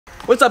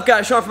What's up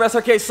guys, Sean from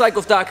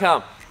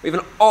Srkcycles.com. We have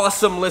an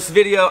awesome list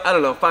video, I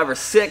don't know, 5 or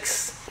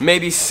 6,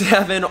 maybe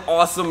 7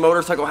 awesome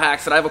motorcycle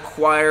hacks that I've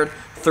acquired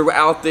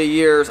throughout the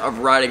years of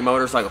riding a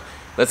motorcycle.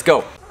 Let's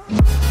go.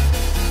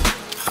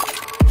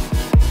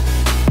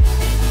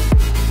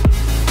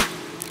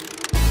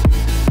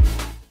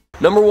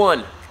 Number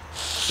 1,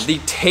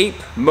 the tape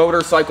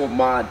motorcycle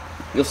mod.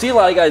 You'll see a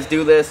lot of guys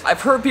do this.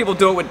 I've heard people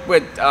do it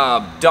with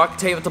duct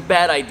tape. It's a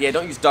bad idea.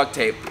 Don't use duct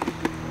tape.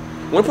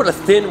 You want to put a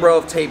thin row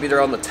of tape either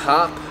on the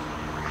top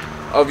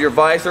of your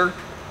visor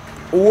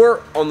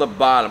or on the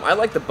bottom. I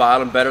like the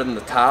bottom better than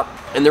the top.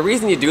 And the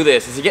reason you do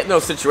this is you get in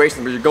those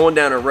situations where you're going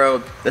down a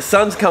road, the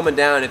sun's coming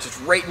down, and it's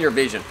just right in your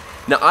vision.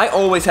 Now I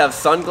always have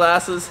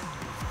sunglasses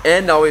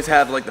and always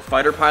have like the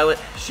fighter pilot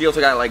shields.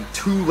 I got like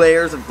 2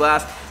 layers of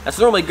glass. That's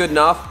normally good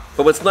enough.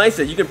 But what's nice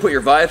is you can put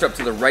your visor up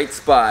to the right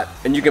spot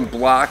and you can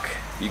block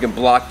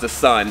the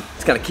sun.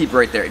 It's gotta keep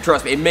right there.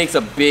 Trust me, it makes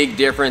a big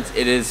difference.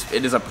 It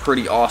is a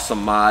pretty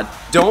awesome mod.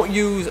 Don't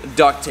use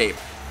duct tape.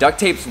 Duct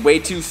tape's way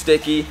too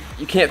sticky.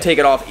 You can't take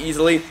it off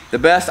easily. The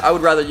best, I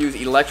would rather use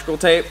electrical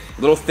tape.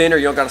 A little thinner,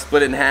 you don't gotta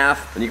split it in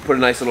half, and you can put a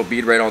nice little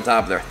bead right on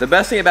top of there. The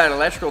best thing about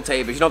electrical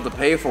tape is you don't have to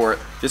pay for it.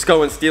 Just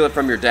go and steal it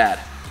from your dad.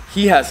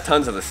 He has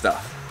tons of this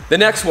stuff. The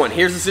next one,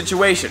 here's the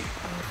situation.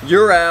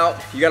 You're out,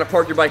 you gotta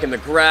park your bike in the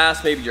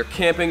grass, maybe you're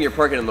camping, you're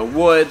parking in the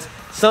woods,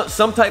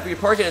 you're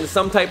parking in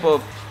some type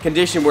of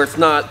condition where it's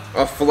not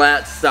a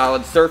flat,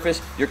 solid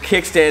surface. Your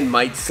kickstand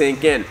might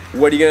sink in.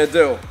 What are you gonna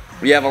do?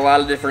 We have a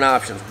lot of different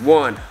options.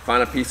 1,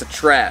 find a piece of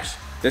trash.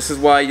 This is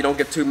why you don't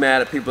get too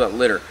mad at people that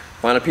litter.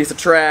 Find a piece of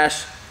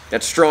trash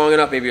that's strong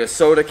enough, maybe a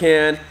soda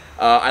can.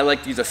 I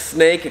like to use a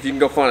snake. If you can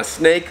go find a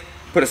snake,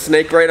 put a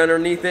snake right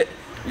underneath it.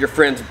 Your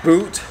friend's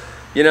boot.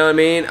 You know what I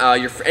mean?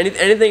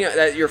 Anything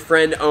that your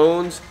friend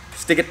owns,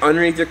 stick it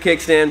underneath your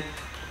kickstand,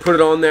 put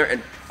it on there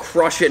and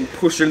crush it and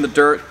push it in the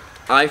dirt,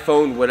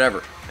 iPhone,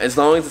 whatever. As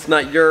long as it's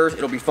not yours,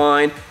 it'll be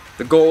fine.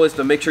 The goal is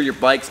to make sure your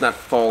bike's not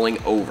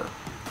falling over.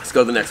 Let's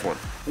go to the next one.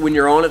 When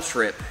you're on a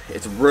trip,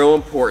 it's real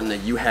important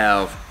that you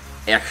have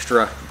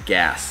extra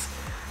gas.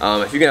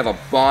 If you can have a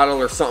bottle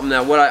or something,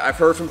 now what I've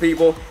heard from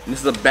people, and this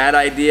is a bad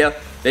idea,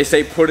 they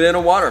say put it in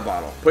a water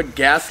bottle. Put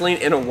gasoline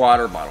in a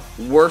water bottle.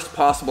 Worst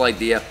possible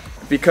idea.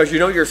 Because you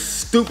know your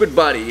stupid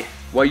buddy,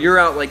 while you're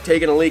out like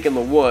taking a leak in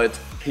the woods,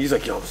 he's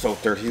like, yo, I'm so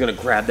thirsty. He's gonna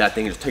grab that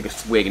thing and just take a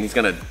swig and he's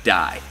gonna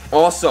die.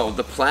 Also,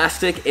 the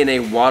plastic in a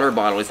water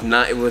bottle is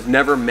not, it was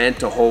never meant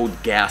to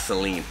hold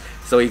gasoline.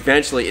 So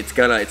eventually it's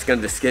gonna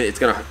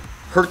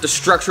hurt the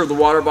structure of the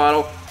water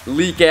bottle,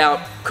 leak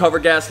out, cover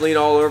gasoline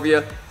all over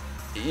you.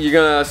 You're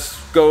gonna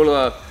go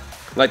to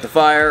light the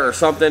fire or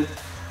something,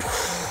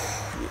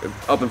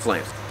 up in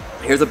flames.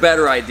 Here's a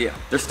better idea.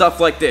 There's stuff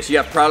like this. You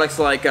have products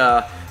like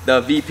the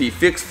VP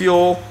Fix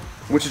Fuel,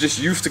 which is just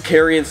used to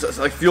carrying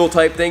like fuel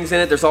type things in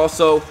it. There's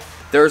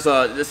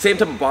the same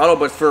type of bottle,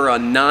 but for a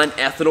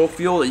non-ethanol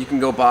fuel that you can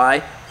go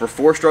buy for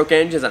 4-stroke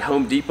engines at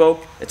Home Depot.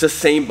 It's the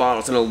same bottle.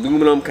 It's an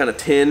aluminum kind of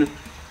tin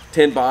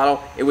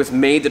bottle. It was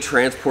made to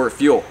transport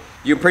fuel.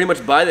 You can pretty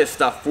much buy this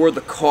stuff for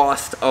the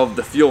cost of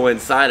the fuel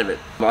inside of it.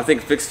 I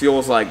think Fix Fuel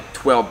is like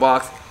 12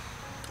 bucks.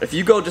 If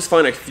you go just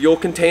find a fuel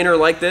container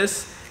like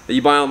this that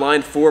you buy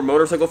online for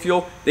motorcycle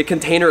fuel, the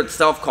container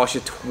itself costs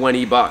you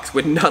 20 bucks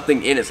with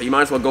nothing in it. So you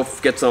might as well go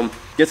get some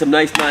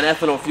nice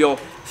non-ethanol fuel,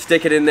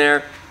 stick it in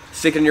there,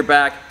 stick it in your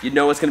back. You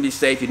know it's gonna be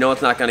safe. You know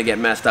it's not gonna get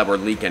messed up or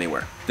leak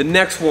anywhere. The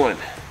next one,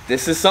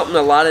 this is something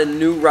a lot of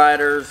new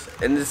riders,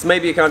 and this may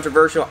be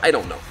controversial, I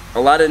don't know. A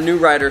lot of new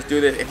riders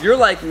do this. If you're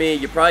like me,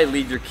 you probably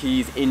leave your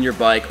keys in your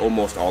bike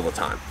almost all the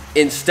time.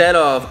 Instead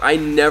of, I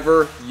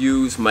never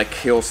use my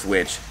kill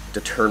switch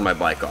to turn my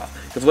bike off.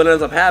 Because what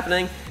ends up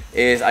happening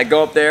is I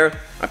go up there,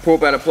 I pull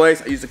up at a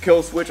place, I use the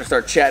kill switch, I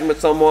start chatting with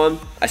someone,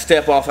 I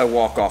step off, I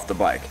walk off the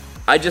bike.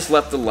 I just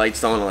left the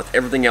lights on, I left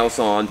everything else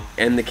on,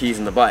 and the keys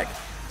in the bike.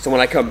 So when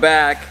I come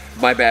back,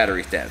 my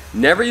battery's dead.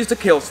 Never use the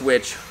kill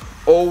switch,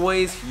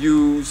 always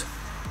use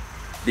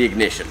the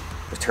ignition.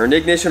 Just turn the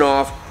ignition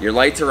off, your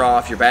lights are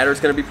off, your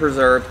battery's gonna be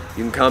preserved,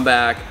 you can come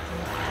back,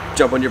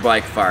 jump on your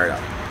bike, fire it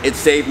up. It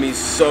saved me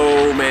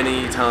so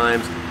many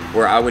times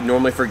where I would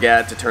normally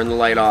forget to turn the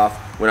light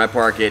off. When I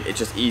park it, it's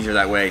just easier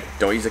that way.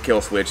 Don't use a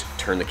kill switch,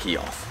 turn the key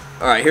off.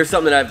 All right, here's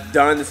something that I've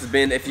done. This has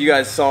been, if you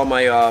guys saw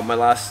my a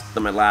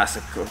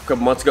couple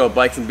months ago,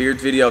 Bikes and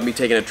Beards video of me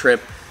taking a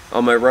trip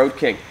on my Road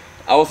King.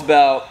 I was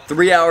about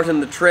 3 hours in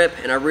the trip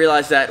and I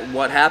realized that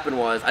what happened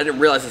was, I didn't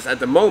realize this at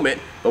the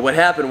moment, but what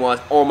happened was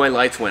all my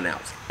lights went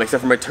out,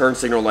 except for my turn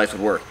signal lights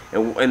would work.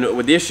 And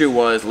what the issue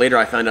was, later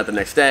I found out the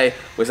next day,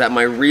 was that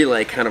my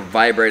relay kind of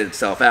vibrated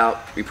itself out.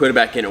 We put it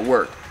back in, it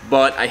worked.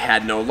 But I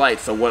had no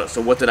lights, so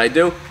what did I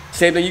do?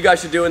 Same thing you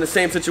guys should do in the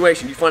same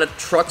situation. You find a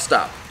truck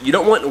stop. You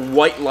don't want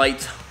white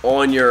lights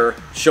on your,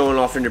 showing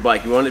off on your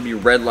bike. You want it to be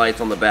red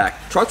lights on the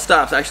back. Truck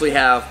stops actually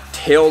have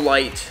tail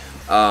light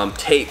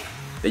tape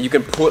that you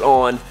can put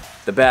on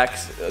the back,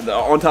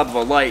 on top of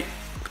a light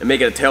and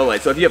make it a tail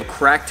light. So if you have a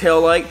cracked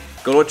tail light,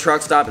 go to a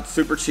truck stop, it's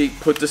super cheap,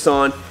 put this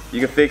on, you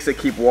can fix it,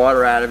 keep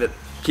water out of it,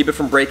 keep it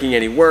from breaking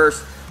any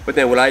worse. But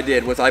then what I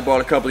did was I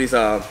bought a couple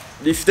of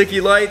these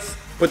sticky lights.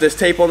 put this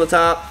tape on the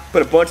top,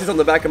 put a bunch of this on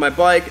the back of my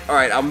bike. All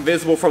right, I'm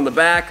visible from the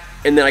back,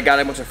 and then I got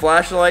a bunch of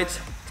flashlights,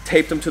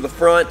 taped them to the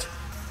front.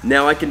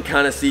 Now I can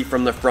kind of see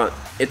from the front.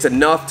 It's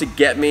enough to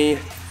get me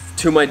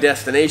to my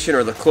destination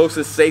or the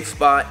closest safe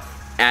spot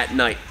at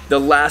night. The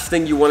last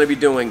thing you want to be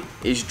doing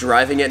is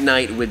driving at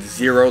night with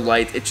zero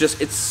lights.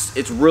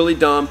 It's really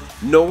dumb.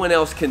 No one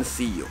else can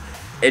see you,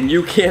 and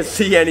you can't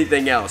see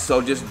anything else,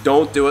 so just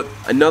don't do it.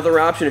 Another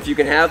option, if you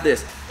can have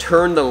this,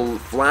 turn the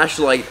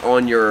flashlight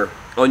on your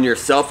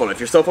cell phone. If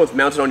your cell phone's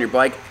mounted on your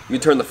bike, you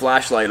turn the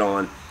flashlight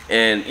on,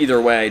 and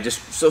either way,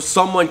 just so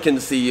someone can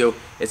see you.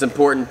 It's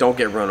important, don't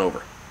get run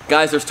over.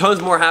 Guys, there's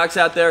tons more hacks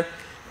out there.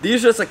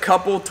 These are just a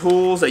couple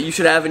tools that you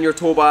should have in your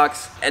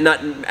toolbox, and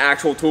not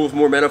actual tools,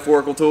 more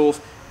metaphorical tools.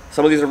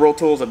 Some of these are real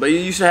tools, but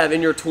you should have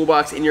in your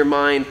toolbox, in your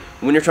mind,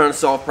 when you're trying to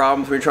solve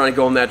problems, when you're trying to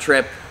go on that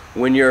trip,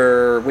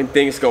 when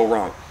things go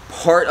wrong.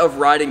 Part of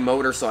riding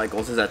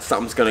motorcycles is that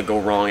something's gonna go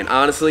wrong, and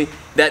honestly,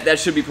 that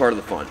should be part of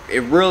the fun.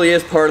 It really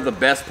is part of the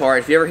best part.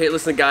 If you ever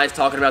listen to guys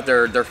talking about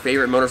their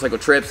favorite motorcycle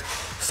trips,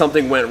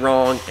 something went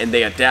wrong and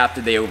they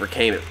adapted, they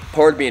overcame it.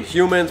 Part of being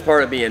humans,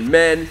 part of being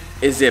men,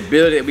 is the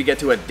ability that we get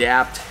to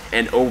adapt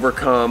and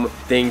overcome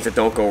things that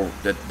don't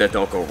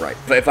go right.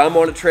 But if I'm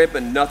on a trip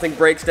and nothing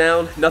breaks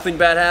down, nothing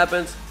bad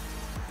happens,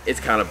 it's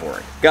kind of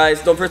boring.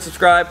 Guys, don't forget to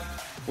subscribe.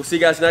 We'll see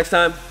you guys next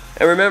time.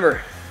 And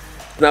remember,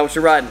 it's not what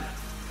you're riding,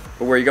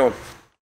 but where are you going?